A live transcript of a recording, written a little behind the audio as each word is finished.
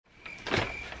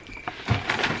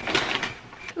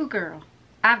Boohoo girl,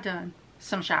 I've done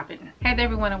some shopping. Hey there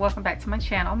everyone, and welcome back to my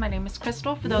channel. My name is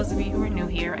Crystal for those of you who are new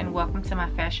here, and welcome to my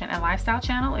fashion and lifestyle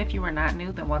channel. If you are not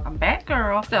new, then welcome back,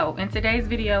 girl. So in today's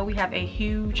video we have a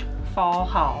huge fall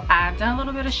haul. I've done a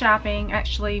little bit of shopping.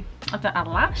 Actually, I've done a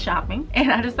lot of shopping,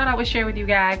 and I just thought I would share with you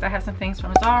guys. I have some things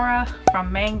from Zara,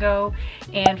 from Mango,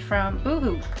 and from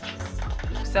Boohoo.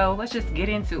 So let's just get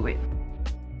into it.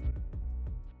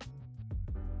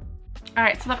 All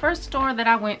right, so the first store that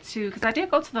I went to, because I did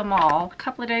go to the mall a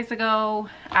couple of days ago.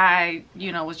 I,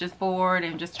 was just bored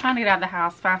and just trying to get out of the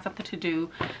house, find something to do.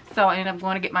 So I ended up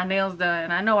going to get my nails done.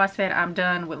 And I know I said I'm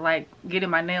done with like getting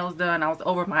my nails done. I was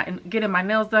over my getting my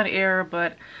nails done era,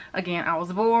 but again, I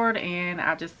was bored and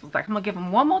I just was like, I'm gonna give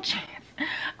them one more chance.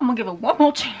 I'm gonna give it one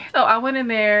more chance. So I went in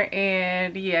there,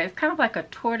 and yeah, it's kind of like a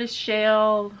tortoise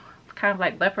shell, kind of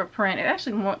like leopard print. It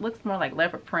actually looks more like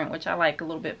leopard print, which I like a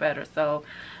little bit better. So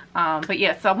but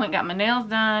yeah, so I went and got my nails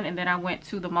done, and then I went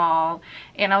to the mall,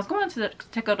 and I was going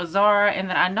to go to Zara, and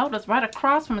then I noticed right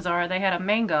across from Zara they had a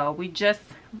Mango. We just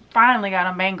finally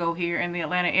got a Mango here in the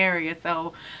Atlanta area,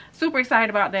 so super excited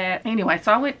about that. Anyway,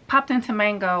 so I popped into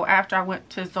Mango after I went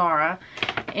to Zara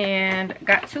and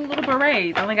got two little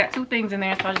berets. I only got two things in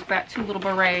there, so I just got two little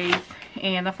berets.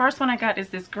 And the first one I got is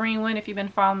this green one. If you've been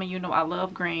following me, you know I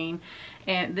love green.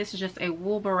 And this is just a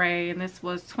wool beret, and this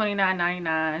was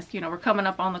 $29.99. We're coming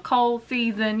up on the cold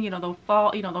season, the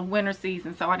fall, the winter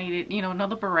season. So I needed,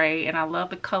 another beret, and I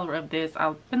love the color of this.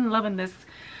 I've been loving this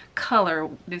color,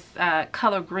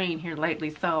 color green here lately.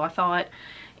 So I saw it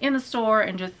in the store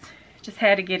and just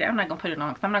had to get it. I'm not gonna put it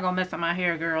on because I'm not gonna mess up my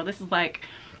hair, girl. This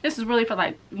is really for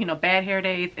like, bad hair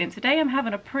days, and today I'm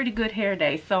having a pretty good hair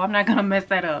day, so I'm not gonna mess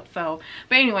that up. So,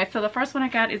 but anyway, so the first one I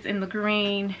got is in the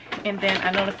green, and then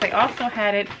I noticed they also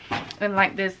had it in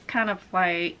like this kind of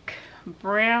like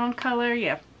brown color.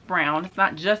 Yeah, brown.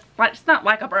 It's not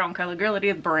like a brown color, girl, it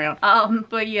is brown.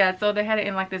 But yeah, so they had it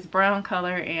in like this brown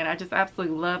color, and I just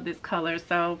absolutely love this color.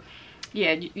 So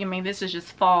yeah, I mean, this is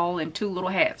just fall and two little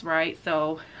hats, right?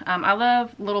 So I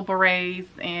love little berets,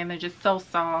 and they're just so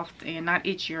soft and not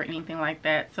itchy or anything like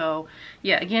that. So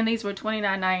yeah, again, these were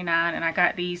 $29.99, and I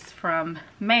got these from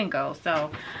Mango.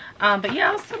 So but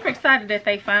yeah, I was super excited that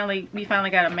we finally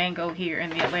got a Mango here in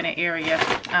the Atlanta area.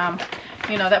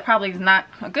 That probably is not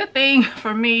a good thing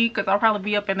for me, because I'll probably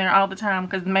be up in there all the time,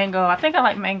 because Mango, I think I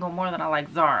like Mango more than I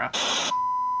like Zara.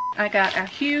 I got a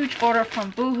huge order from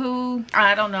Boohoo.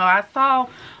 I don't know, I saw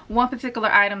one particular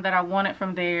item that I wanted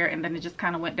from there, and then it just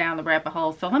kind of went down the rabbit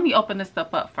hole. So let me open this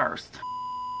stuff up first.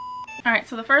 All right,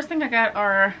 so the first thing I got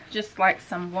are just like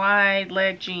some wide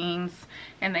leg jeans,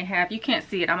 and they have, you can't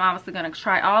see it, I'm obviously going to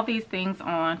try all these things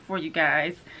on for you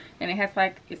guys, and it has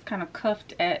like, it's kind of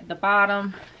cuffed at the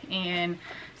bottom. And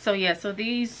so yeah, so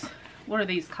these, what are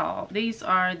these called? These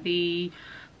are the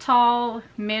tall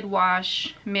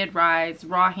mid-wash mid-rise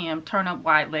raw hem turn-up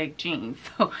wide leg jeans.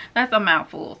 So that's a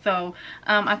mouthful. So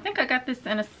I think I got this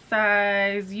in a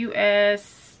size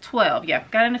US 12. Yeah,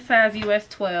 got it in a size US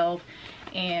 12,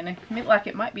 and it looked like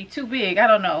it might be too big, I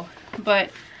don't know, but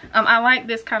I like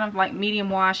this kind of like medium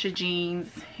wash of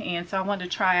jeans, and so I wanted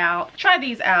to try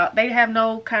these out. They have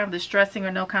no kind of distressing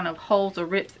or no kind of holes or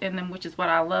rips in them, which is what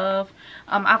I love.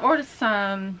 I've ordered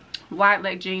some wide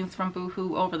leg jeans from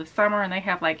Boohoo over the summer, and they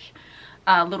have like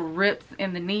little rips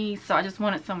in the knees, so I just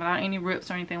wanted some without any rips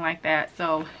or anything like that.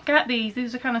 So got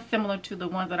these are kind of similar to the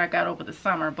ones that I got over the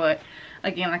summer, but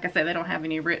again, like I said, they don't have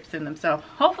any rips in them. So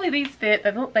hopefully these fit.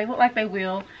 They look like they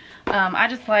will.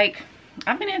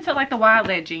 I've been into like the wide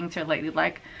leg jeans here lately.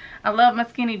 Like, I love my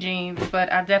skinny jeans, but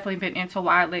I've definitely been into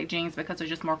wide leg jeans because they're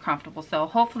just more comfortable. So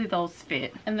hopefully those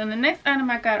fit. And then the next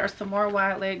item I got are some more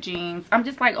wide leg jeans. I'm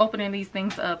just like opening these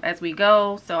things up as we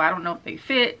go, so I don't know if they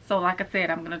fit. So like I said,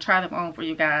 I'm gonna try them on for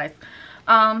you guys.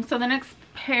 So the next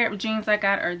pair of jeans I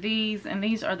got are these, and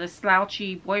these are the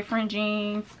slouchy boyfriend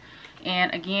jeans.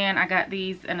 And again, I got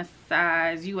these in a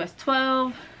size US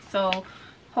 12. So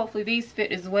hopefully these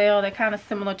fit as well. They're kind of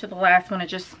similar to the last one,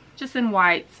 it's just in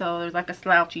white, so there's like a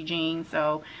slouchy jean.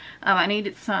 So I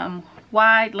needed some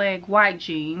wide leg white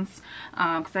jeans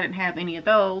because I didn't have any of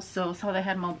those. So they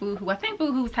had them on Boohoo. I think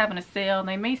Boohoo's having a sale.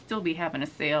 They may still be having a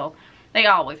sale. They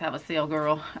always have a sale,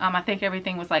 girl. I think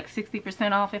everything was like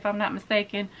 60% off if I'm not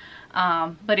mistaken.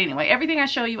 But anyway, everything I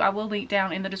show you I will link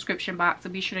down in the description box, so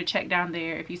be sure to check down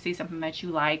there if you see something that you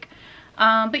like.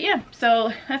 But yeah,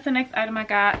 so that's the next item I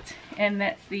got, and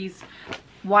that's these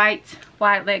wide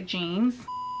leg jeans.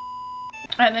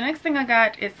 Alright, the next thing I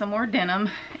got is some more denim,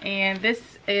 and this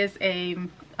is a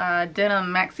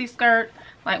denim maxi skirt,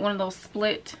 like one of those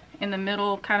split in the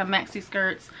middle kind of maxi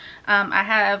skirts. I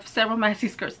have several maxi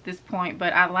skirts at this point,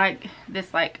 but I like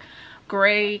this like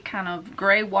gray, kind of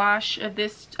gray wash of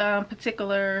this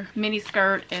particular mini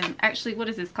skirt. And actually, what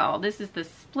is this called? This is the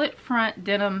split front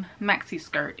denim maxi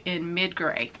skirt in mid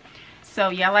gray. So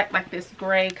yeah, I like this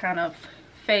gray kind of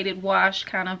faded wash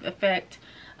kind of effect.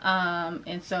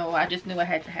 And so I just knew I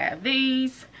had to have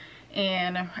these,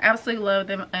 and I absolutely love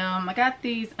them. I got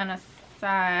these in a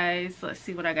size, let's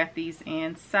see what I got these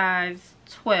in, size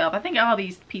 12. I think all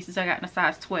these pieces I got in a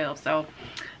size 12. So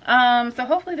so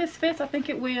hopefully this fits. I think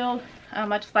it will.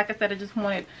 Like I said, I just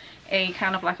wanted a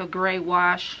kind of like a gray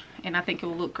wash, and I think it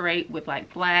will look great with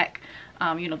like black,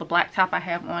 you know, the black top I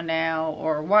have on now,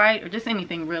 or white, or just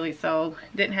anything really. So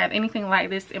didn't have anything like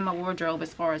this in my wardrobe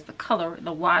as far as the color,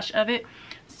 the wash of it.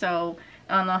 So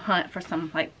on the hunt for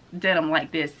some like denim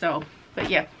like this. So but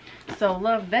yeah, so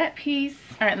love that piece.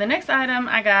 All right, the next item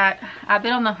I've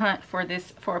been on the hunt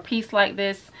for a piece like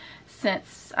this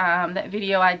since that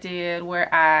video I did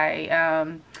where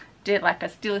I did like a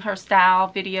steal her style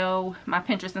video, my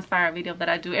Pinterest inspired video that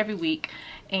I do every week.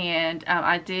 And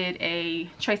I did a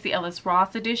Tracy Ellis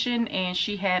Ross edition, and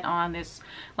she had on this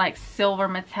like silver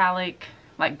metallic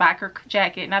like biker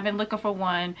jacket, and I've been looking for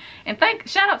one. And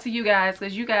shout out to you guys,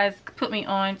 because you guys put me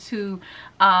on to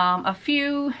a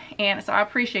few, and so I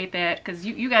appreciate that, because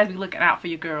you guys be looking out for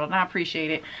your girl, and I appreciate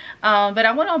it. But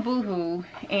I went on Boohoo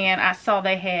and I saw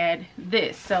they had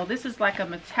this. So this is like a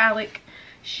metallic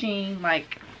sheen,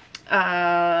 like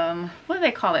what do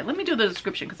they call it? Let me do the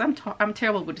description, because I'm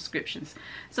terrible with descriptions.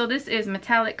 So this is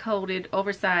metallic coated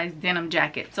oversized denim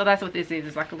jacket. So that's what this is.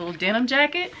 It's like a little denim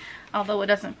jacket, although it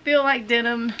doesn't feel like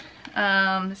denim.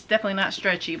 It's definitely not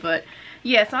stretchy, but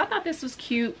yeah, so I thought this was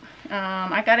cute.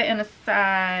 I got it in a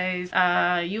size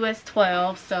US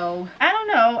 12. So I don't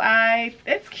know,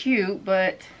 it's cute,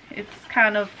 but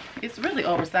it's really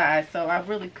oversized, so I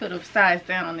really could have sized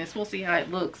down on this. We'll see how it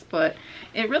looks, but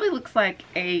it really looks like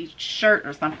a shirt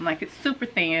or something. Like, it's super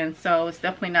thin, so it's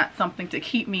definitely not something to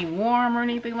keep me warm or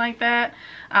anything like that.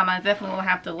 I definitely will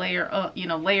have to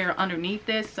layer underneath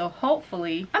this. So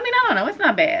hopefully, I mean, I don't know, it's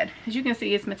not bad. As you can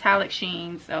see, it's metallic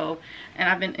sheen. So, and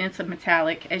I've been into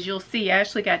metallic. As you'll see, I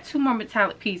actually got 2 more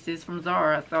metallic pieces from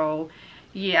Zara. So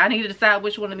yeah, I need to decide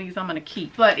which one of these I'm gonna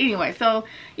keep. But anyway, so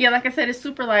yeah, like I said, it's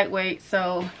super lightweight.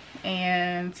 So,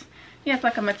 and yeah, it's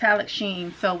like a metallic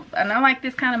sheen. So, and I like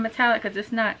this kind of metallic because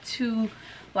it's not too,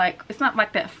 like, it's not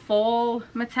like that full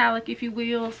metallic, if you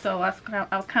will. So I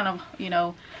was kind of, you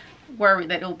know, worried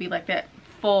that it'll be like that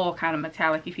full kind of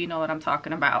metallic, if you know what I'm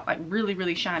talking about, like really,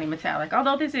 really shiny metallic,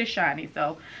 although this is shiny.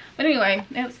 So, but anyway,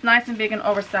 it's nice and big and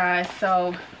oversized.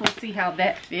 So we'll see how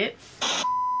that fits.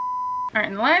 All right,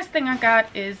 and the last thing I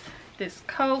got is this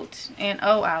coat, and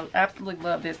oh, I absolutely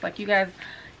love this. Like, you guys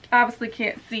obviously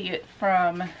can't see it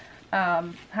from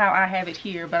how I have it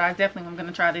here, but I definitely am going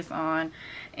to try this on.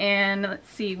 And let's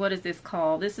see, what is this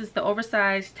called? This is the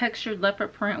oversized textured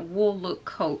leopard print wool look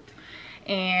coat,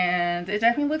 and it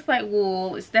definitely looks like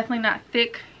wool. It's definitely not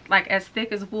thick, like as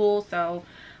thick as wool, so,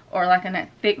 or like in that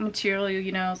thick material,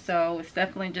 you know. So it's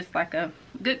definitely just like a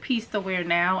good piece to wear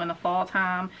now in the fall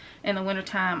time. In the winter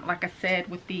time, like I said,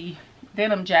 with the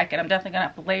denim jacket, I'm definitely gonna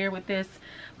have to layer with this.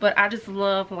 But I just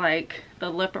love like the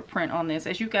leopard print on this.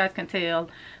 As you guys can tell,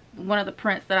 one of the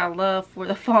prints that I love for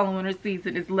the fall and winter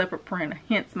season is leopard print,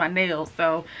 hence my nails.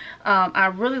 So I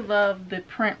really love the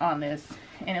print on this,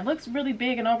 and it looks really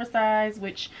big and oversized,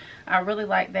 which I really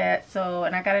like that. So,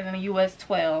 and I got it in a US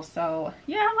 12. So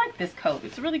yeah, I like this coat.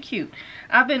 It's really cute.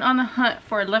 I've been on the hunt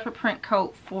for a leopard print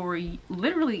coat for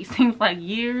literally, it seems like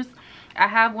years. I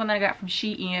have one that I got from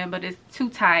Shein, but it's too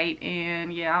tight,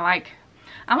 and yeah, I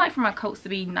like for my coats to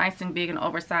be nice and big and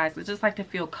oversized. I just like to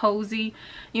feel cozy,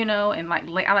 you know, and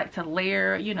like I like to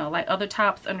layer, you know, like other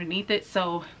tops underneath it.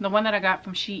 So the one that I got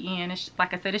from Shein, it's,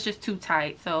 like I said, it's just too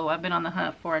tight. So I've been on the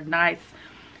hunt for a nice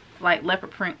like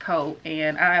leopard print coat,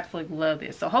 and I absolutely love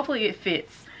this. So hopefully it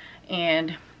fits.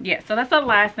 And yeah, so that's the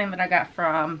last thing that I got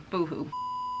from Boohoo.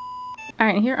 All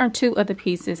right, and here are 2 other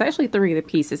pieces, actually 3 of the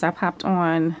pieces. I popped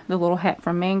on the little hat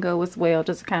from Mango as well,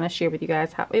 just to kind of share with you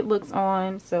guys how it looks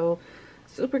on. So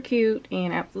super cute,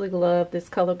 and absolutely love this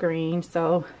color green.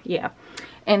 So yeah,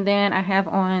 and then I have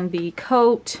on the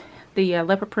coat, the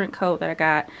leopard print coat that I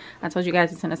got. I told you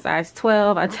guys it's in a size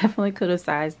 12. I definitely could have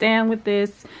sized down with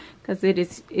this, because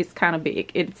it's kind of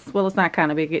big. Well, it's not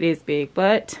kind of big, it is big,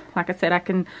 but like I said, I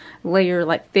can layer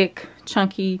like thick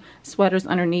chunky sweaters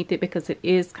underneath it because it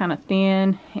is kind of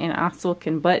thin, and I also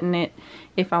can button it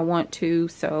if I want to.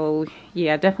 So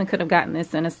yeah, I definitely could have gotten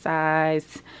this in a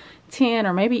size 10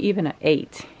 or maybe even an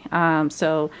 8.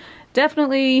 So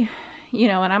definitely, you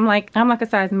know, and I'm like a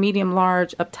size medium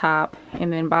large up top,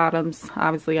 and then bottoms,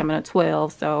 obviously I'm in a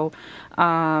 12. So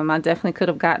I definitely could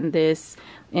have gotten this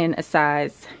in a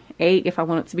size 8 if I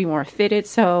wanted to be more fitted.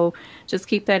 So just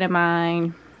keep that in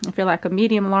mind. If you're like a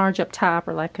medium large up top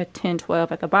or like a 10,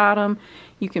 12 at the bottom,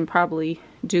 you can probably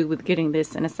do with getting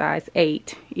this in a size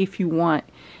 8 if you want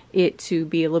it to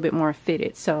be a little bit more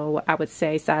fitted. So I would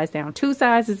say size down 2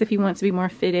 sizes if you want it to be more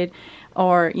fitted,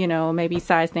 or, you know, maybe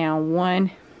size down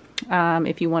 1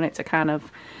 if you want it to kind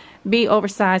of be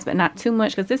oversized but not too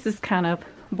much, because this is kind of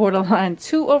borderline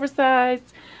too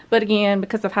oversized. But again,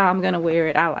 because of how I'm gonna wear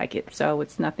it, I like it, so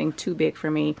it's nothing too big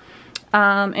for me.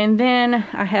 And then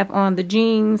I have on the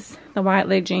jeans, the wide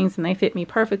leg jeans, and they fit me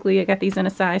perfectly. I got these in a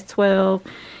size 12,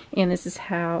 and this is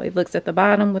how it looks at the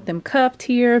bottom with them cuffed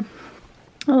here.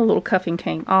 Oh, a little cuffing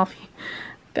came off.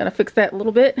 Gotta fix that a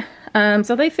little bit.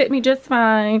 So they fit me just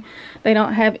fine. They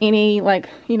don't have any, like,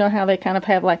 you know how they kind of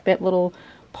have like that little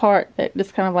part that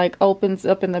just kind of like opens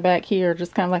up in the back here,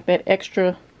 just kind of like that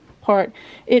extra part.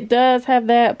 It does have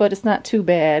that, but it's not too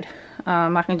bad.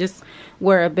 I can just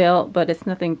wear a belt, but it's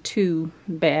nothing too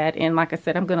bad. And like I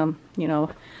said, I'm gonna, you know,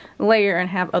 layer and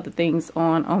have other things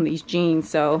on these jeans.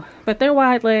 So, but they're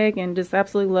wide leg and just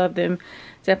absolutely love them.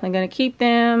 Definitely gonna keep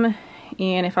them.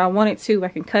 And if I wanted to, I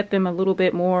can cut them a little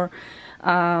bit more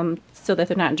so that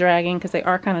they're not dragging, because they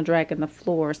are kind of dragging the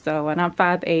floor. So, and I'm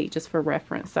 5'8", just for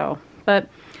reference. So, but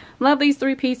love these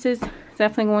 3 pieces.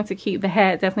 Definitely going to keep the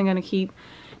hat. Definitely going to keep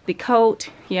the coat.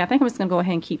 Yeah, I think I'm just gonna go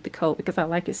ahead and keep the coat because I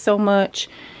like it so much.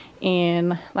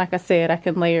 And like I said, I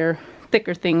can layer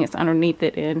thicker things underneath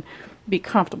it and be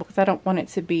comfortable, because I don't want it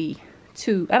to be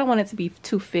too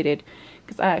fitted,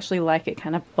 because I actually like it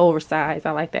kind of oversized.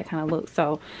 I like that kind of look.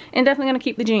 So, and definitely gonna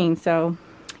keep the jeans. So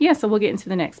yeah, so we'll get into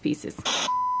the next pieces.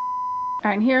 All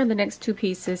right, and here are the next 2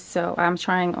 pieces. So I'm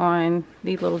trying on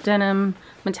the little denim,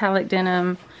 metallic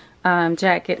denim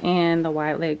jacket and the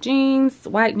wide leg jeans,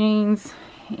 white jeans.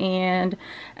 And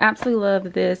absolutely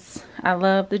love this. I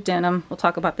love the denim. We'll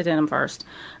talk about the denim first.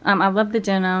 I love the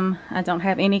denim. I don't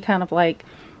have any kind of like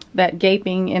that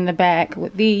gaping in the back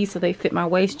with these, so they fit my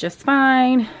waist just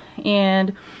fine.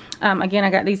 And again, I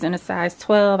got these in a size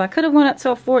 12. I could have went up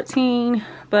to a 14,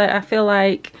 but I feel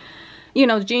like, you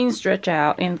know, jeans stretch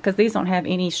out, and because these don't have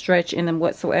any stretch in them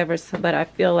whatsoever. So, but I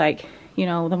feel like, you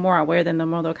know, the more I wear them, the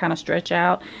more they'll kind of stretch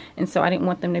out. And so I didn't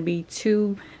want them to be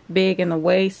too big in the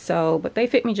waist. So, but they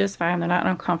fit me just fine. They're not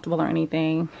uncomfortable or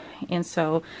anything. And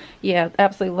so, yeah,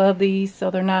 absolutely love these. So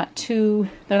they're not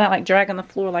like dragging the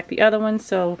floor like the other ones.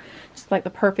 So just like the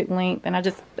perfect length. And I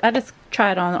just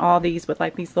tried on all these with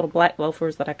like these little black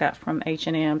loafers that I got from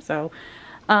H&M. So,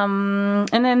 and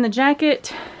then the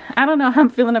jacket, I don't know how I'm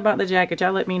feeling about the jacket.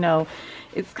 Y'all let me know.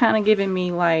 It's kind of giving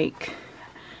me like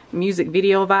music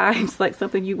video vibes, like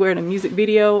something you wear in a music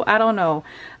video. I don't know.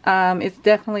 It's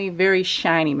definitely very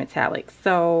shiny metallic.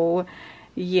 So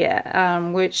yeah,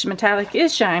 which metallic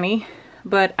is shiny,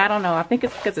 but I don't know. I think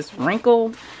it's because it's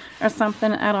wrinkled or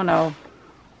something. I don't know.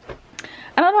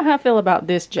 I don't know how I feel about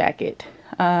this jacket.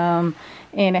 And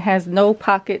it has no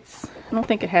pockets. I don't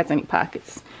think it has any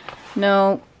pockets.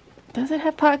 No. Does it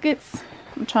have pockets?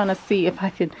 I'm trying to see if I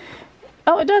could.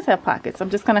 Oh, it does have pockets. I'm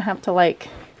just gonna have to, like,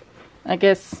 I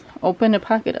guess, open the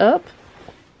pocket up.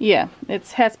 Yeah, it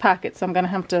has pockets, so I'm gonna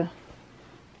have to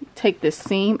take the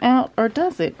seam out. Or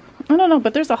does it? I don't know,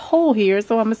 but there's a hole here,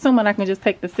 so I'm assuming I can just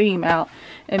take the seam out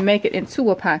and make it into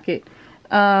a pocket.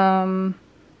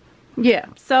 Yeah,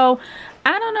 so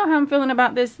I don't know how I'm feeling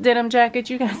about this denim jacket.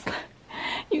 You guys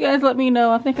let me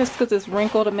know. I think it's because it's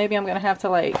wrinkled, and maybe I'm gonna have to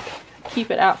like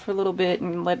keep it out for a little bit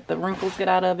and let the wrinkles get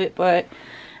out of it. But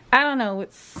I don't know.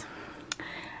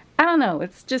 I don't know.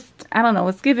 It's just, I don't know.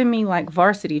 It's giving me like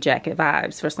varsity jacket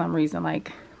vibes for some reason.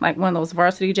 Like one of those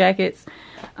varsity jackets,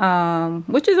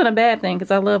 which isn't a bad thing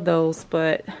because I love those.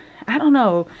 But I don't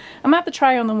know. I'm gonna have to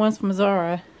try on the ones from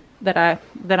Zara that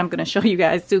I'm gonna show you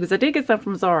guys too, because I did get some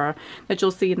from Zara that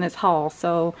you'll see in this haul.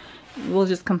 So we'll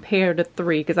just compare the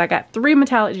 3, because I got 3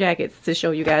 metallic jackets to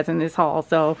show you guys in this haul.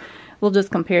 So we'll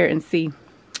just compare and see.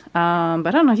 But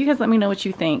I don't know. You guys let me know what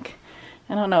you think.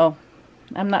 I don't know.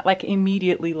 I'm not like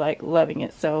immediately like loving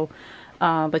it. So,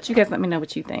 but you guys let me know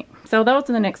what you think. So those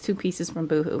are the next 2 pieces from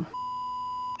Boohoo.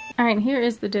 All right, here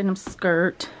is the denim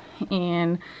skirt,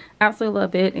 and I absolutely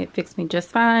love it. It fits me just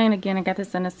fine. Again, I got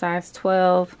this in a size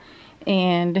 12,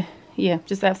 and yeah,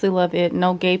 just absolutely love it.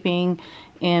 No gaping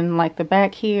in like the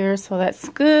back here, so that's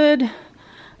good.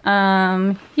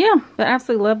 Yeah, but I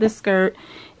absolutely love this skirt.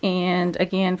 And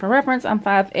again, for reference, I'm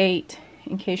 5'8",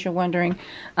 in case you're wondering.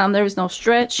 There was no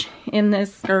stretch in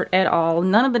this skirt at all.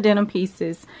 None of the denim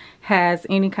pieces has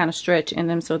any kind of stretch in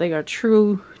them, so they are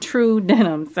true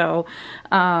denim. So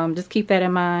just keep that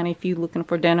in mind if you're looking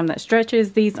for denim that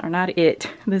stretches. These are not it.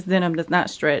 This denim does not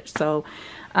stretch. So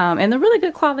and they're really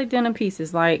good quality denim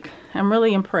pieces. Like, I'm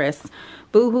really impressed.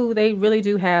 Boohoo, they really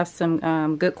do have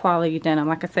some good quality denim.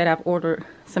 Like I said, I've ordered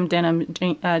some denim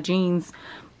jeans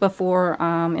before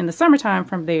in the summertime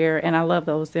from there, and I love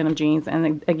those denim jeans.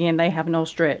 And again, they have no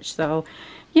stretch. So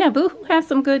yeah, Boohoo has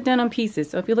some good denim pieces.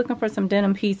 So if you're looking for some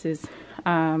denim pieces,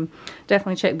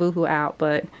 definitely check Boohoo out.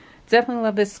 But definitely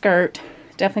love this skirt.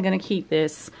 Definitely gonna keep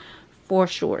this for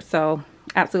sure. So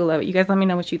absolutely love it. You guys let me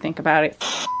know what you think about it.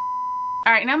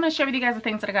 All right, now I'm going to share with you guys the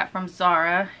things that I got from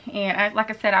Zara. And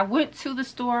like I said, I went to the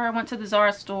store. I went to the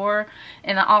Zara store,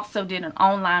 and I also did an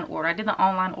online order. I did the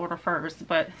online order first,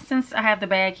 but since I have the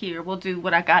bag here, we'll do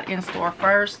what I got in store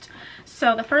first.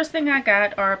 So the first thing I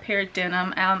got are a pair of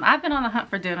denim. I've been on the hunt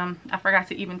for denim. I forgot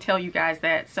to even tell you guys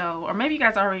that. So, or maybe you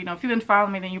guys already know. If you've been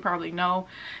following me, then you probably know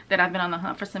that I've been on the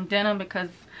hunt for some denim, because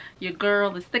your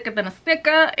girl is thicker than a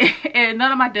sticker, and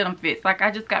none of my denim fits. Like,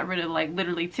 I just got rid of like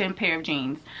literally 10 pair of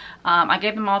jeans. I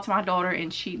gave them all to my daughter,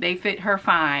 and they fit her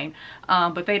fine,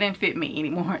 but they didn't fit me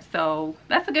anymore. So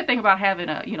that's a good thing about having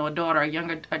a, you know, a daughter, a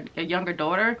younger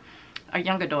daughter.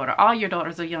 All your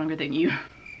daughters are younger than you.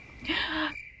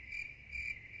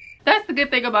 That's the good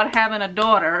thing about having a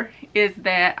daughter, is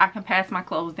that I can pass my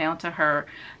clothes down to her,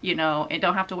 you know, and I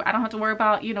don't have to worry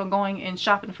about, you know, going and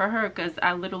shopping for her, because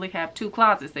I literally have 2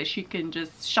 closets that she can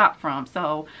just shop from.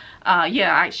 So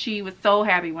yeah, she was so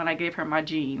happy when I gave her my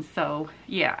jeans. So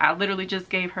yeah, I literally just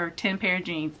gave her 10 pair of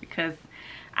jeans because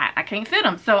I can't fit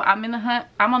them. So I'm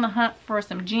on the hunt for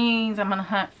some jeans. I'm on the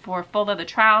hunt for full leather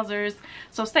trousers.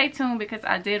 So stay tuned, because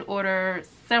I did order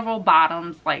several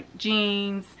bottoms, like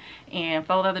jeans and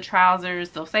full leather trousers.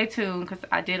 So stay tuned, because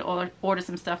I did order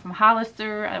some stuff from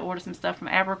Hollister. I ordered some stuff from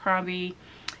Abercrombie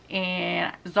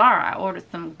and Zara. I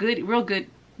ordered some real good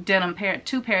denim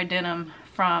 2 pair of denim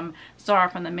from Zara,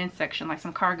 from the men's section, like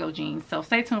some cargo jeans. So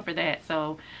stay tuned for that.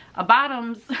 So a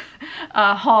bottoms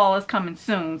haul is coming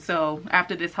soon, so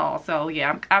after this haul. So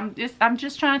yeah, I'm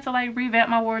just trying to like revamp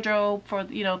my wardrobe for,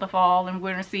 you know, the fall and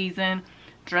winter season,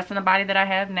 dressing the body that I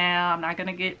have now. I'm not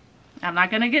gonna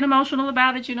get emotional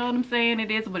about it, you know what I'm saying?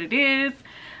 It is what it is.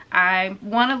 I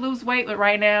want to lose weight, but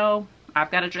right now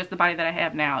I've got to dress the body that I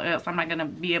have now, else I'm not gonna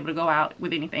be able to go out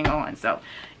with anything on. So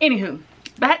anywho,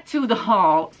 back to the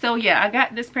haul. So yeah, I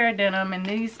got this pair of denim, and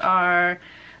these are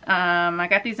I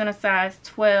got these in a size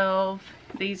 12.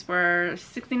 These were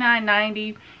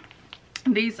 $69.90.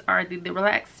 These are the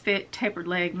relaxed fit tapered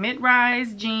leg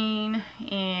mid-rise jean,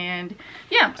 and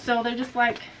yeah, so they're just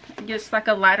like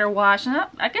a lighter wash. And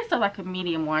I guess they're like a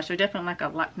medium wash. They're definitely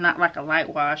like not like a light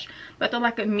wash, but they're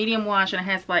like a medium wash, and it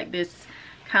has like this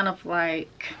kind of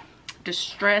like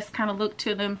distressed kind of look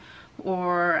to them,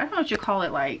 or I don't know what you call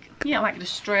it, like, yeah, like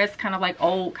distressed, kind of like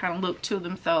old kind of look to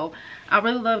them. So I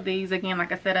really love these. Again,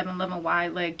 like I said, I've been loving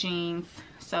wide leg jeans,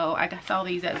 so I saw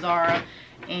these at Zara,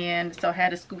 and so I had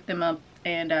to scoop them up.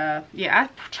 And yeah,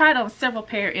 I tried on several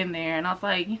pair in there, and I was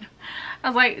like, you know, I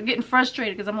was like getting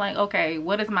frustrated, because I'm like, okay,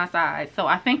 what is my size? So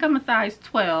I think I'm a size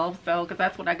 12, so because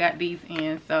that's what I got these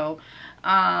in. So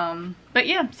but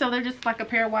yeah, so they're just like a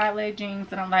pair of wide leg jeans,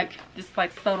 and I'm like just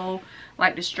like subtle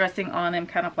like distressing on them,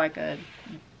 kind of like a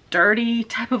dirty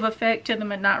type of effect to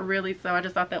them, and not really. So I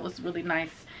just thought that was really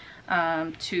nice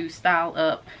to style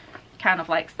up, kind of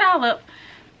like style up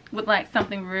with like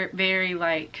something very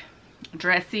like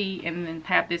dressy, and then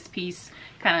have this piece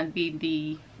kind of be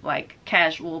the like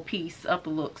casual piece of the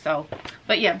look. So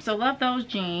but yeah, so love those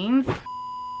jeans.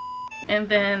 And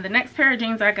then the next pair of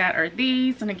jeans I got are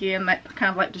these, and again, that kind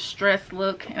of like distressed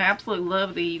look, and I absolutely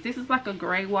love these. This is like a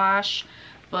gray wash,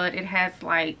 but it has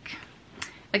like,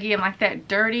 again, like that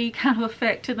dirty kind of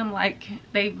effect to them, like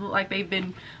they've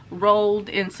been rolled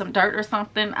in some dirt or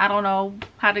something. I don't know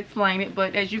how to explain it,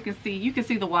 but as you can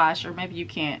see the wash, or maybe you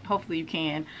can't. Hopefully you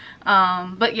can.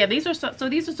 But yeah, these are so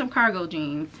these are some cargo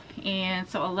jeans, and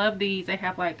so I love these. They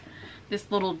have like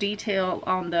this little detail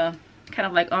on the kind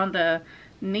of like on the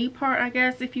knee part, I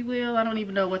guess, if you will. I don't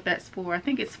even know what that's for. I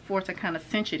think it's for to kind of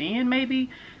cinch it in, maybe.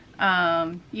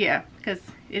 Yeah, because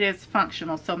it is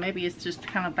functional, so maybe it's just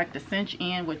kind of like the cinch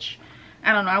in, which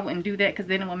I don't know. I wouldn't do that, because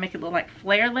then it will make it look like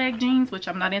flare leg jeans, which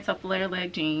I'm not into flare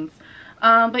leg jeans.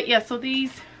 But yeah, so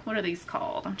these, what are these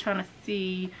called? I'm trying to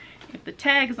see if the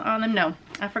tag is on them. No,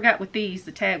 I forgot with these,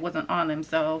 the tag wasn't on them.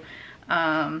 So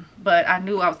but I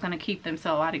knew I was going to keep them,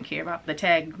 so I didn't care about the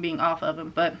tag being off of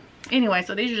them. But anyway,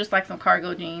 so these are just like some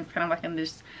cargo jeans, kind of like in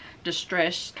this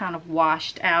distressed, kind of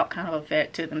washed out kind of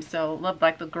effect to them. So love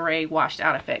like the gray washed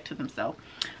out effect to them. So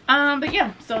but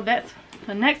yeah, so that's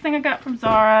the next thing I got from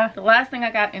Zara. The last thing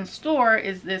I got in store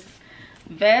is this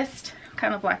vest,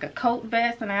 kind of like a coat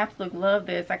vest, and I absolutely love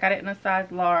this. I got it in a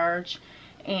size large,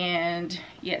 and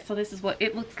yeah, so this is what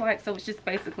it looks like. So it's just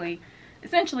basically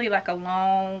essentially like a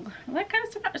long, like kind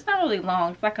of, it's not really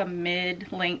long, it's like a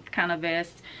mid-length kind of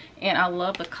vest, and I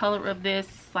love the color of this.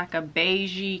 It's like a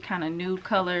beigey kind of nude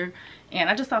color, and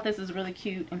I just thought this is really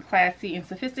cute and classy and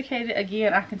sophisticated.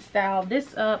 Again, I can style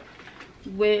this up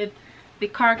with the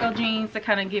cargo jeans to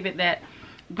kind of give it that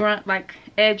grunt, like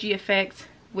edgy effect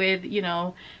with, you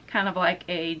know, kind of like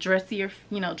a dressier,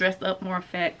 you know, dressed up more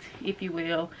effect, if you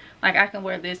will. Like I can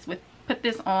wear this with, put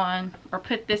this on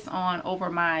over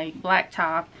my black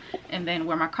top, and then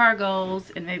wear my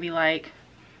cargos and maybe like,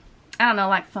 I don't know,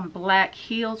 like some black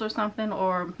heels or something,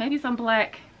 or maybe some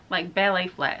black like ballet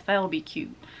flats. That'll be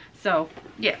cute. So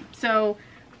yeah, so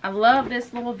I love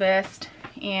this little vest,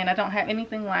 and I don't have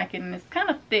anything like it, and it's kind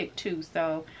of thick too.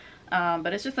 So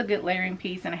but it's just a good layering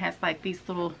piece, and it has like these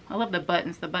little, I love the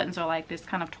buttons. The buttons are like this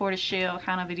kind of tortoise shell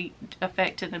kind of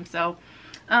effect to them. So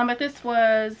but this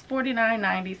was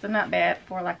 $49.90, so not bad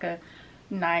for like a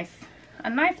nice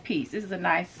piece. This is a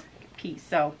nice piece.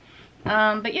 So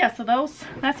but yeah, so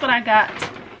that's what I got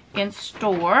in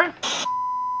store.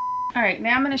 All right,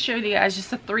 now I'm going to show you guys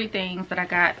just the 3 things that I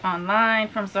got online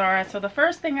from Zara. So the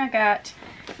first thing I got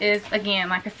is, again,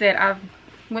 like I said, I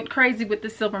went crazy with the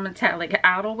silver metallic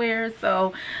outerwear.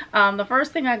 So the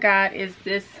first thing I got is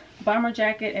this bomber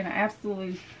jacket, and I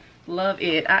absolutely love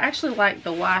it. I actually like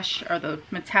the wash or the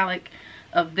metallic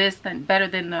of this better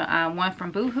than the one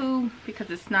from Boohoo, because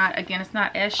it's not, again, it's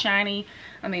not as shiny.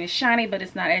 I mean, it's shiny, but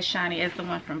it's not as shiny as the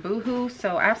one from Boohoo.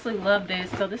 So I absolutely love this.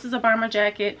 So this is a bomber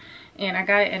jacket, and I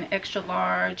got it in extra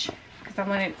large because I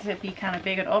wanted it to be kind of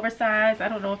big and oversized. I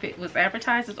don't know if it was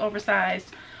advertised as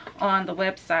oversized on the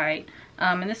website,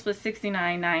 and this was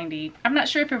 $69.90. I'm not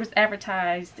sure if it was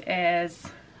advertised as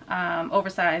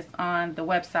oversized on the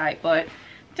website, but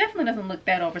definitely doesn't look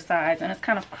that oversized, and it's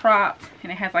kind of cropped,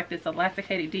 and it has like this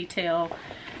elasticated detail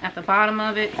at the bottom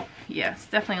of it. Yeah, it's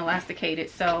definitely elasticated.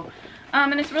 So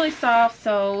and it's really soft.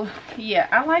 So yeah,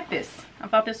 I like this. I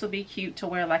thought this would be cute to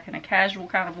wear like in a casual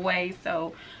kind of way.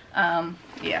 So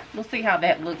yeah, we'll see how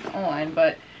that looks on,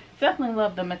 but definitely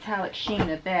love the metallic sheen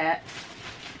of that.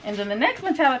 And then the next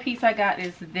metallic piece I got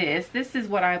is this. This is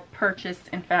what I purchased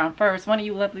and found first. One of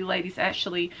you lovely ladies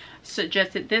actually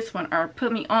suggested this one, or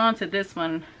put me on to this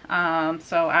one.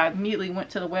 So I immediately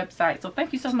went to the website. So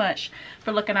thank you so much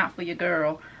for looking out for your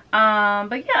girl.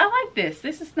 But yeah, I like this.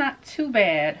 This is not too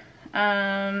bad.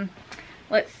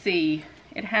 Let's see.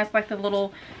 It has like the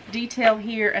little detail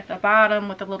here at the bottom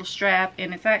with a little strap,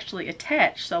 and it's actually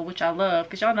attached, so which I love,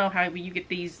 because y'all know how when you get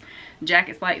these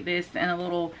jackets like this and a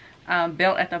little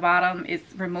belt at the bottom,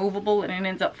 it's removable and it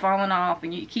ends up falling off,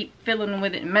 and you keep fiddling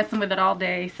with it and messing with it all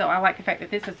day. So I like the fact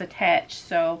that this is attached.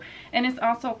 So, and it's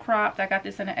also cropped. I got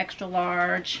this in an extra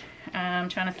large. I'm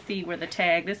trying to see where the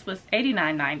tag, this was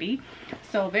 $89.90,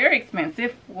 so very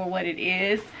expensive for what it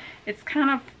is. It's kind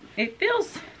of, it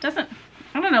feels, doesn't,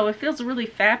 I don't know, it feels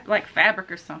really like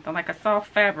fabric or something, like a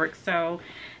soft fabric. So,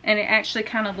 and it actually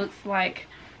kind of looks like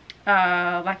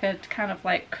a kind of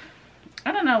like,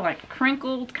 I don't know, like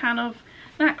crinkled kind of,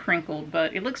 not crinkled,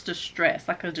 but it looks distressed,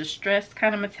 like a distressed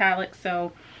kind of metallic.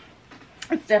 So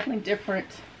it's definitely different.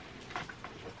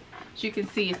 As you can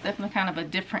see, it's definitely kind of a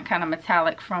different kind of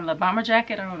metallic from the bomber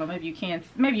jacket. I don't know, maybe you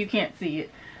can't see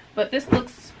it, but this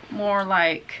looks more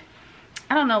like,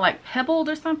 I don't know, like pebbled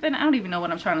or something. I don't even know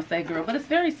what I'm trying to say, girl, but it's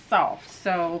very soft.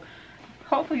 So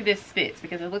hopefully this fits,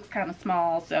 because it looks kind of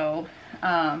small. So but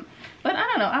I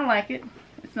don't know, I like it.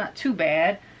 It's not too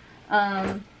bad.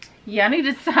 Yeah, I need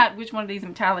to decide which one of these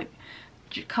metallic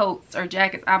coats or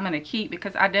jackets I'm gonna keep,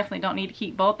 because I definitely don't need to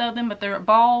keep both of them, but they're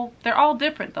all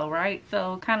different though, right?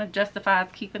 So kind of justifies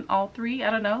keeping all 3. I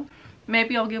don't know,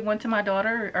 maybe I'll give one to my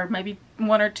daughter, or maybe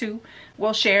 1 or 2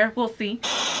 we'll share, we'll see.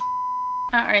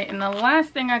 All right, and the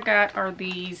last thing I got are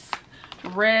these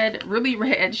ruby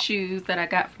red shoes that I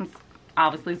got from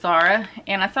obviously Zara,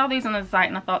 and I saw these on the site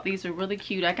and I thought these were really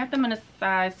cute. I got them in a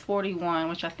size 41,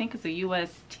 which I think is a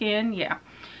US 10. Yeah,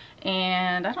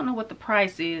 and I don't know what the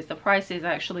price is. The price is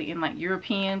actually in like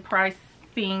European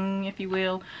pricing, if you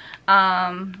will.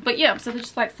 But yeah, so they're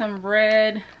just like some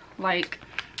red, like,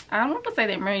 I don't want to say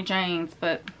they're Mary Jane's,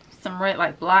 but some red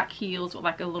like black heels with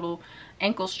like a little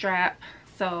ankle strap.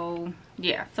 So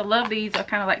yeah, so love these. Are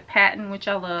kind of like patent, which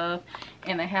I love,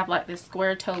 and they have like this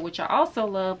square toe, which I also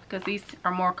love because these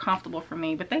are more comfortable for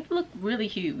me, but they look really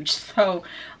huge, so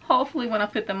hopefully when I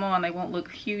put them on they won't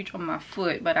look huge on my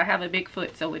foot, but I have a big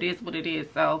foot, so it is what it is.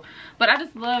 So but I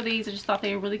just love these. I just thought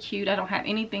they were really cute. I don't have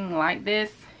anything like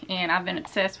this, and I've been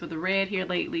obsessed with the red here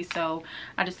lately, so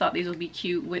I just thought these would be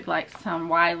cute with like some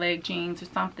wide leg jeans or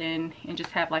something, and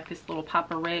just have like this little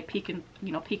pop of red peeking,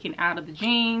 you know, peeking out of the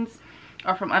jeans,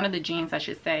 or from under the jeans I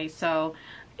should say. So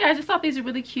yeah, I just thought these are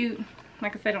really cute.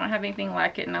 Like I said, I don't have anything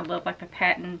like it, and I love like the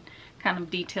patent kind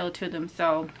of detail to them.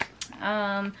 So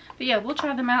but yeah, we'll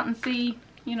try them out and see,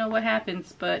 you know, what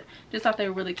happens, but just thought they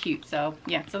were really cute. So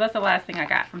yeah, so that's the last thing I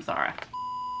got from Zara.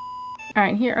 All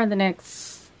right, here are the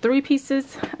next 3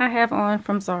 pieces I have on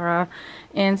from Zara.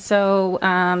 And so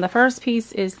the first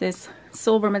piece is this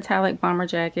silver metallic bomber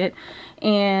jacket,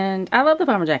 and I love the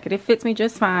bomber jacket. It fits me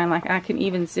just fine. Like I can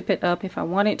even zip it up if I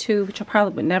wanted to, which I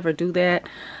probably would never do that.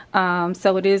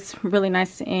 So it is really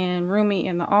nice and roomy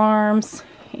in the arms,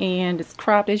 and it's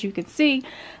cropped. As you can see,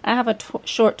 I have a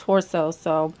short torso,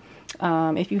 so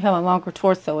if you have a longer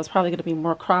torso, it's probably going to be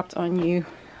more cropped on you.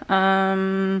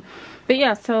 But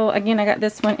yeah, so again, I got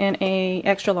this one in a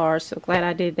extra large, so glad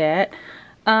I did that.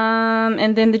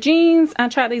 And then the jeans, I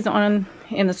tried these on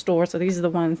in the store, so these are the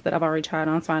ones that I've already tried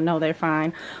on, so I know they're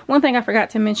fine. One thing I forgot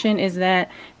to mention is that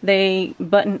they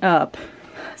button up.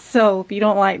 So if you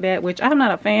don't like that, which I'm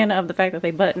not a fan of the fact that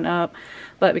they button up,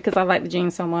 but because I like the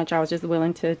jeans so much, I was just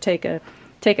willing to take a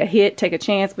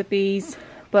chance with these.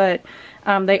 But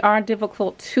they are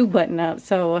difficult to button up,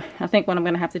 so I think what I'm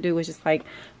gonna have to do is just like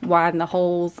widen the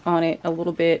holes on it a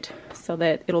little bit so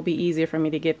that it'll be easier for me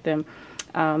to get them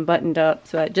buttoned up.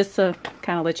 So just to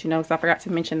kind of let you know, because I forgot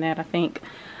to mention that, I think.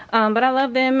 But I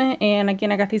love them, and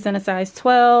again, I got these in a size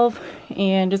 12,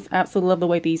 and just absolutely love the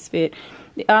way these fit.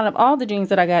 Out of all the jeans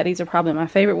that I got, these are probably my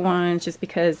favorite ones, just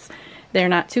because they're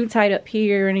not too tight up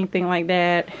here or anything like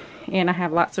that, and I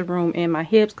have lots of room in my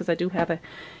hips because I do have a,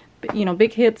 you know,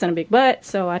 big hips and a big butt,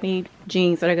 so I need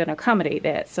jeans that are going to accommodate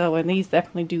that. So, and these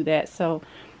definitely do that. So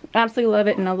absolutely love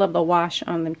it, and I love the wash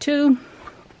on them too.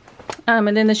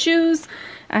 And then the shoes,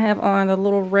 I have on the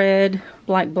little red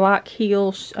like block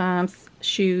heel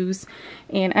shoes,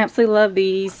 and absolutely love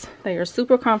these. They are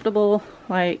super comfortable.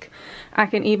 Like I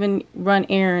can even run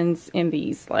errands in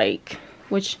these, like,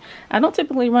 which I don't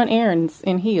typically run errands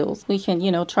in heels. We can,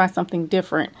 you know, try something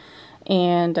different.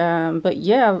 And but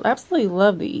yeah, absolutely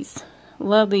love these.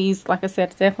 Love these. Like I said,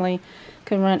 definitely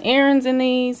can run errands in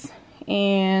these,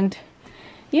 and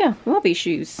yeah, love these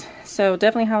shoes. So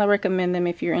definitely highly recommend them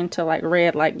if you're into like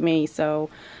red like me. So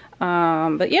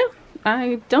but yeah,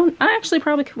 I actually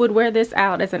probably would wear this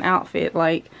out as an outfit.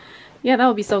 Like, yeah, that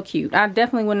would be so cute. I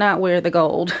definitely would not wear the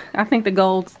gold. I think the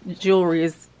gold jewelry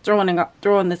is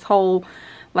throwing this whole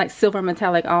like silver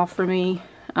metallic off for me.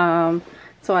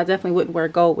 So I definitely wouldn't wear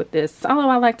gold with this. Although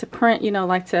I like to print, you know,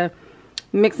 like to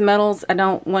mix metals, I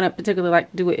don't want to particularly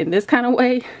like do it in this kind of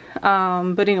way.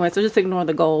 But anyway, so just ignore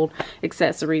the gold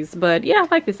accessories. But yeah, I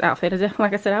like this outfit.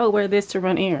 Like I said, I would wear this to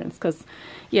run errands because,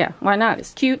 yeah, why not?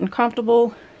 It's cute and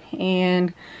comfortable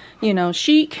and, you know,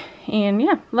 chic. And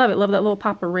yeah, love it. Love that little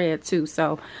pop of red too.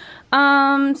 So,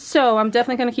 so I'm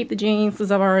definitely going to keep the jeans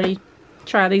because I've already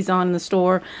tried these on in the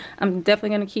store. I'm definitely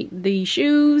going to keep the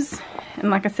shoes. And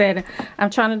like I said,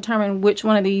 I'm trying to determine which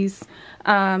one of these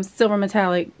silver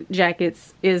metallic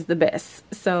jackets is the best.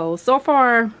 So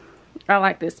far I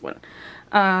like this one.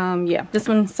 Yeah, this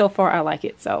one so far I like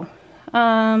it. So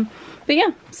but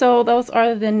yeah, so those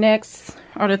are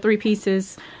the 3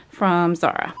 pieces from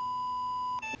Zara.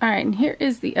 Alright, and here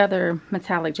is the other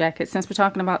metallic jacket. Since we're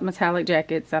talking about metallic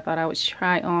jackets, I thought I would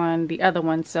try on the other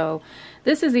one. So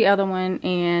this is the other one,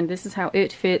 and this is how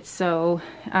it fits. So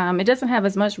it doesn't have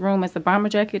as much room as the bomber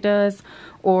jacket does,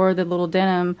 or the little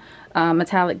denim,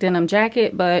 metallic denim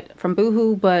jacket but from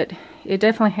Boohoo, but it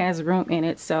definitely has room in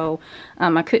it. So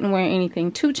I couldn't wear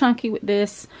anything too chunky with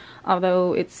this,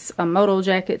 although it's a moto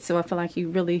jacket, so I feel like you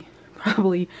really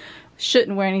probably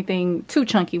shouldn't wear anything too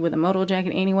chunky with a moto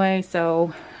jacket anyway.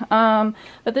 So but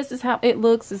this is how it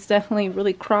looks. It's definitely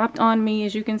really cropped on me,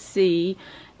 as you can see,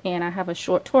 and I have a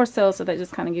short torso, so that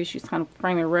just kind of gives you kind of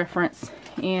frame of reference.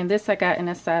 And this I got in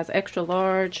a size extra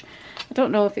large. I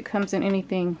don't know if it comes in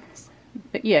anything,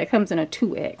 but yeah, it comes in a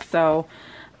 2X. So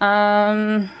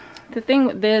the thing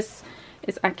with this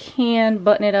is I can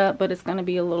button it up, but it's going to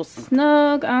be a little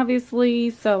snug,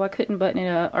 obviously, so I couldn't button it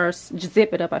up, or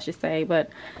zip it up I should say. But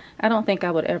I don't think I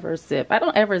would ever zip. I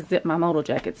don't ever zip my moto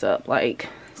jackets up, like,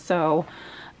 so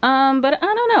but I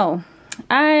don't know,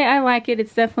 I like it.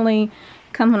 It's definitely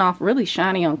coming off really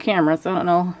shiny on camera, so I don't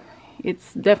know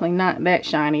it's definitely not that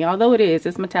shiny, although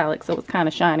it's metallic, so it's kind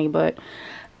of shiny. But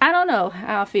I don't know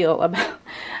how I feel about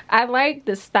I like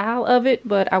the style of it,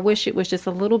 but I wish it was just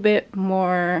a little bit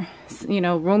more, you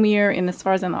know, roomier in as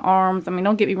far as in the arms. I mean,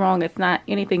 don't get me wrong, it's not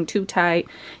anything too tight,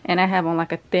 and I have on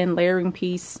like a thin layering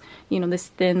piece, you know, this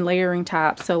thin layering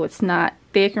top, so it's not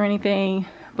thick or anything.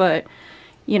 But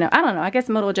you know, I don't know, I guess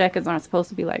moto jackets aren't supposed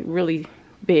to be like really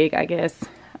big, I guess.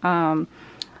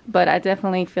 But I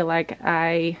definitely feel like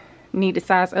I need to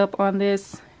size up on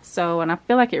this. So, and I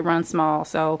feel like it runs small.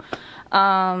 So, but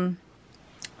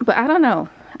I don't know.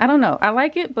 I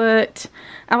like it, but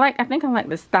I think I like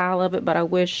the style of it, but I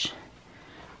wish,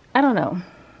 I don't know.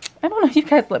 You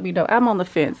guys let me know. I'm on the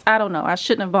fence. I don't know. I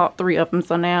shouldn't have bought 3 of them.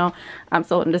 So now I'm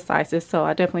so indecisive. So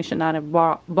I definitely should not have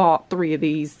bought 3 of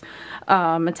these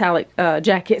metallic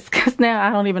jackets, because now I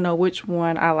don't even know which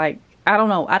one I like. I don't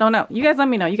know. You guys let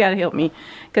me know. You gotta help me,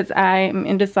 because I'm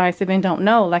indecisive and don't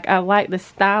know. Like, I like the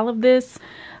style of this,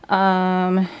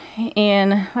 and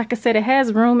like I said, it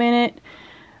has room in it,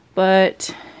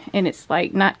 but and it's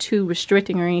like not too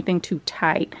restricting or anything too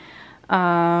tight.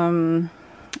 I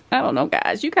don't know,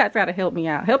 guys. You guys gotta help me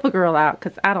out. Help a girl out,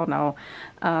 because I don't know.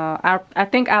 I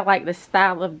think I like the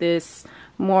style of this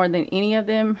more than any of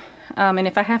them. And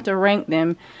if I have to rank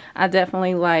them, I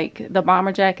definitely like the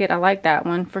bomber jacket. I like that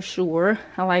one for sure.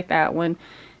 I like that one.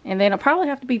 And then it'll probably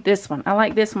have to be this one. I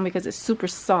like this one because it's super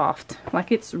soft.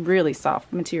 Like, it's really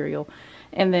soft material.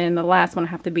 And then the last one will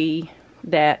have to be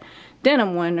that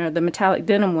denim one, or the metallic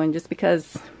denim one, just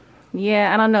because,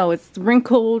 yeah, I don't know, it's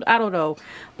wrinkled, I don't know,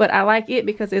 but I like it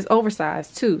because it's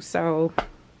oversized too. So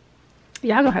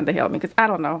y'all gonna have to help me, because I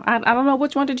don't know. I don't know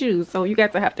which one to choose, so you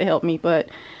guys will have to help me. But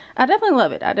I definitely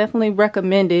love it. I definitely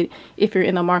recommend it if you're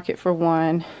in the market for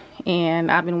one,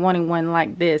 and I've been wanting one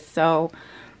like this. So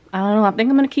I don't know, I think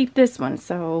I'm gonna keep this one.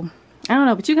 So I don't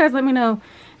know, but you guys let me know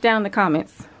down in the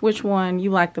comments which one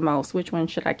you like the most, which one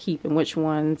should I keep, and which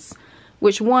one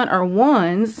or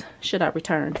ones should I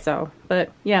return. So,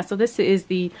 but yeah, so this is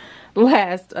the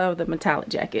last of the metallic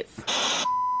jackets.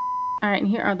 All right, and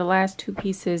here are the last 2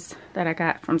 pieces that I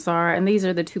got from Zara, and these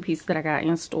are the 2 pieces that I got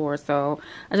in store. So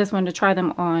I just wanted to try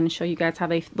them on and show you guys how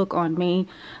they look on me.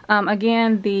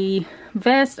 Again, the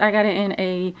vest, I got it in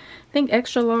a, I think,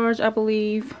 extra large, I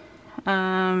believe.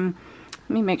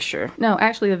 Let me make sure. No,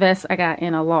 actually the vest I got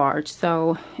in a large,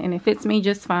 so, and it fits me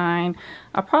just fine.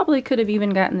 I probably could have even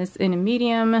gotten this in a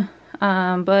medium,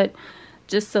 but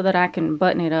just so that I can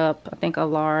button it up, I think a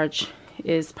large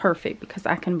is perfect, because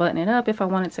I can button it up if I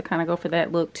wanted to kind of go for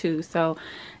that look too. So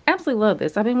absolutely love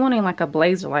this. I've been wanting like a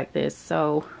blazer like this,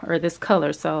 so, or this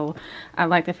color, so I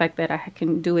like the fact that I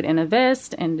can do it in a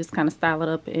vest and just kind of style it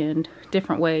up in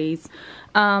different ways.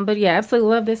 But yeah,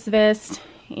 absolutely love this vest.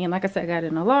 And like I said, I got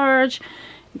it in a large,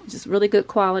 just really good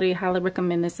quality. Highly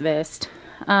recommend this vest.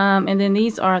 And then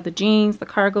these are the jeans, the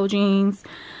cargo jeans.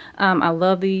 I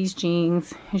love these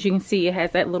jeans. As you can see, it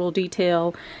has that little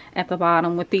detail at the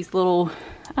bottom with these little,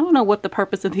 I don't know what the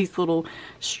purpose of these little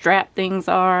strap things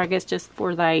are. I guess just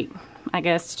for like, I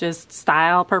guess just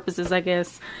style purposes, I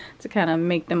guess, to kind of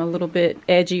make them a little bit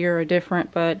edgier or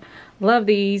different. But love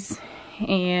these.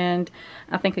 And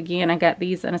I think, again, I got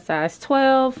these in a size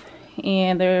 12,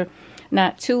 and they're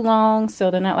not too long,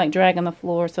 so they're not like dragging the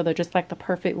floor, so they're just like the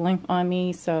perfect length on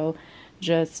me. So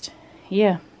just,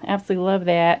 yeah, absolutely love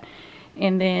that.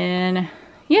 And then,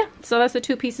 yeah, so that's the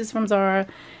 2 pieces from Zara.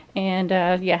 And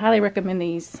yeah, highly recommend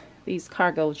these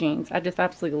cargo jeans. I just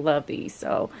absolutely love these.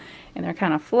 So, and they're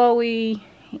kind of flowy,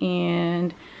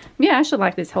 and yeah, I should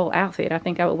like this whole outfit. I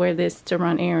think I would wear this to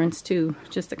run errands too,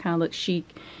 just to kind of look chic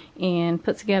and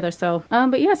put together. So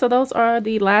but yeah, so those are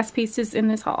the last pieces in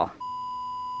this haul.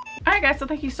 Alright guys, so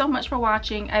thank you so much for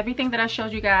watching. Everything that I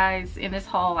showed you guys in this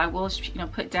haul, I will, you know,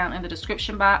 put down in the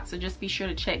description box, so just be sure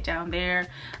to check down there.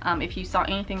 If you saw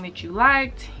anything that you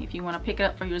liked, if you want to pick it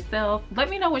up for yourself,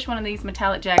 let me know which one of these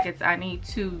metallic jackets I need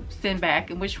to send back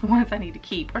and which ones I need to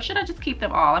keep, or should I just keep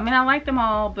them all? I mean, I like them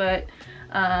all, but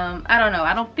I don't know,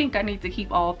 I don't think I need to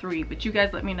keep all 3, but you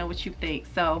guys let me know what you think.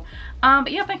 So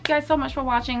but yeah, thank you guys so much for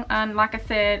watching. And like I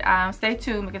said, stay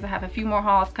tuned, because I have a few more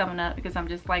hauls coming up, because I'm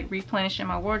just like replenishing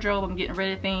my wardrobe. I'm getting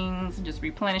rid of things and just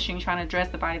replenishing, trying to dress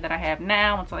the body that I have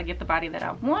now until I get the body that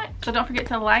I want. So don't forget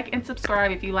to like and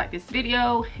subscribe if you like this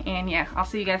video, and yeah, I'll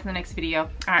see you guys in the next video.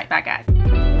 All right, bye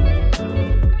guys.